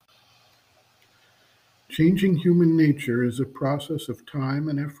Changing human nature is a process of time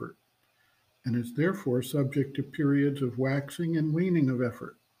and effort, and is therefore subject to periods of waxing and waning of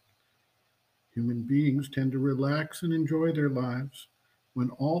effort. Human beings tend to relax and enjoy their lives when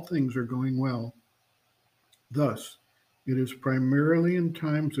all things are going well. Thus, it is primarily in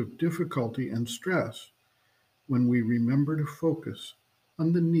times of difficulty and stress when we remember to focus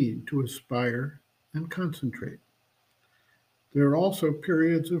on the need to aspire and concentrate. There are also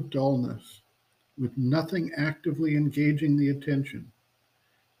periods of dullness, with nothing actively engaging the attention,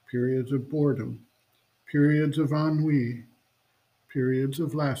 periods of boredom, periods of ennui, periods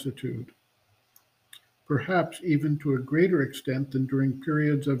of lassitude. Perhaps even to a greater extent than during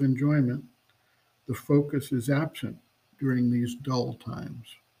periods of enjoyment, the focus is absent during these dull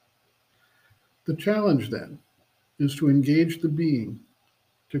times. The challenge, then, is to engage the being,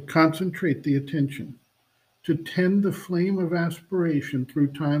 to concentrate the attention, to tend the flame of aspiration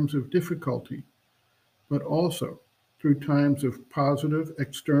through times of difficulty, but also through times of positive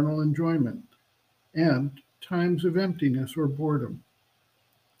external enjoyment and times of emptiness or boredom.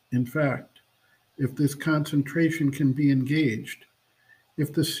 In fact, if this concentration can be engaged,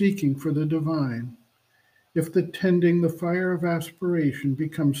 if the seeking for the divine, if the tending the fire of aspiration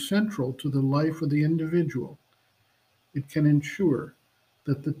becomes central to the life of the individual, it can ensure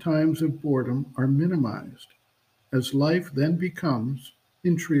that the times of boredom are minimized, as life then becomes,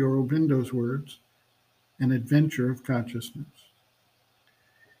 in Sri Aurobindo's words, an adventure of consciousness.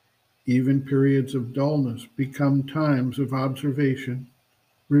 Even periods of dullness become times of observation,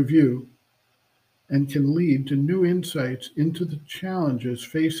 review, and can lead to new insights into the challenges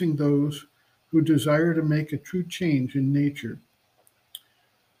facing those who desire to make a true change in nature.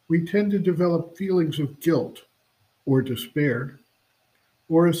 We tend to develop feelings of guilt or despair,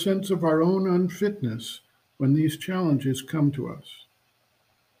 or a sense of our own unfitness when these challenges come to us.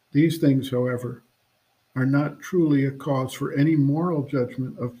 These things, however, are not truly a cause for any moral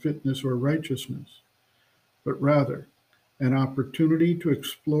judgment of fitness or righteousness, but rather an opportunity to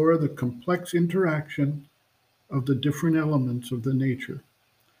explore the complex interaction of the different elements of the nature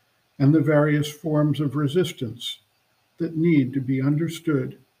and the various forms of resistance that need to be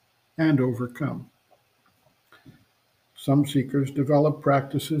understood and overcome. Some seekers develop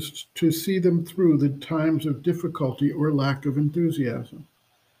practices to see them through the times of difficulty or lack of enthusiasm.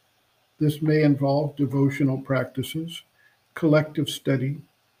 This may involve devotional practices, collective study,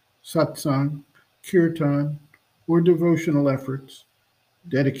 satsang, kirtan, or devotional efforts,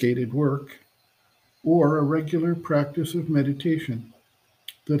 dedicated work, or a regular practice of meditation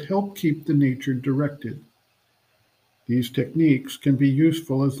that help keep the nature directed. These techniques can be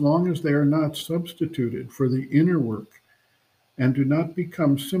useful as long as they are not substituted for the inner work and do not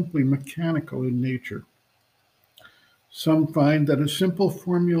become simply mechanical in nature. Some find that a simple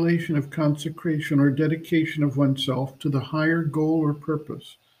formulation of consecration or dedication of oneself to the higher goal or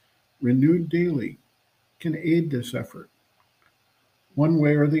purpose, renewed daily, can aid this effort. One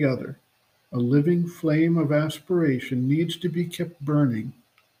way or the other, a living flame of aspiration needs to be kept burning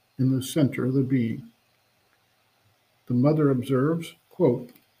in the center of the being. The mother observes,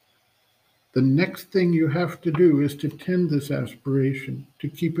 quote, "The next thing you have to do is to tend this aspiration, to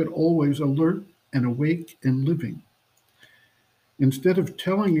keep it always alert and awake and living. Instead of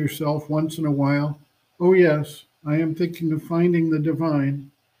telling yourself once in a while, 'Oh yes, I am thinking of finding the divine,'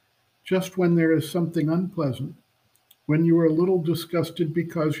 just when there is something unpleasant, when you are a little disgusted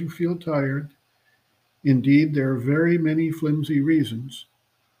because you feel tired, indeed there are very many flimsy reasons,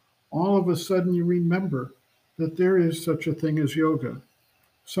 all of a sudden you remember that there is such a thing as yoga,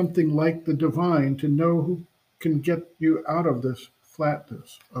 something like the divine to know who can get you out of this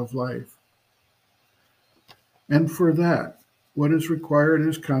flatness of life. And for that, what is required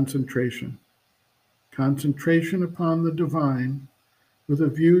is concentration. Concentration upon the divine with a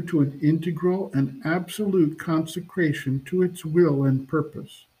view to an integral and absolute consecration to its will and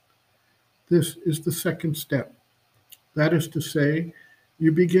purpose. This is the second step. That is to say,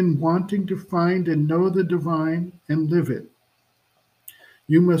 you begin wanting to find and know the divine and live it.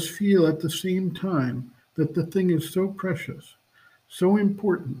 You must feel at the same time that the thing is so precious, so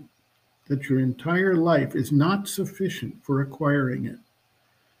important, that your entire life is not sufficient for acquiring it.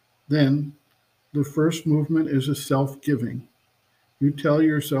 Then, the first movement is a self-giving. You tell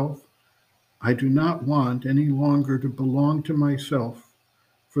yourself, I do not want any longer to belong to myself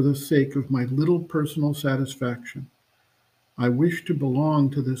for the sake of my little personal satisfaction. I wish to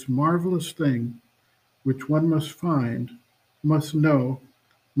belong to this marvelous thing which one must find, must know,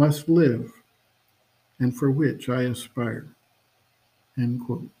 must live, and for which I aspire." End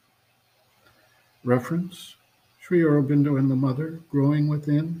quote. Reference, Sri Aurobindo and the Mother, Growing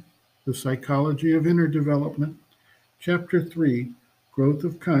Within, The Psychology of Inner Development, Chapter 3, Growth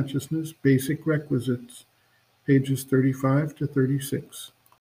of Consciousness, Basic Requisites, pages 35 to 36.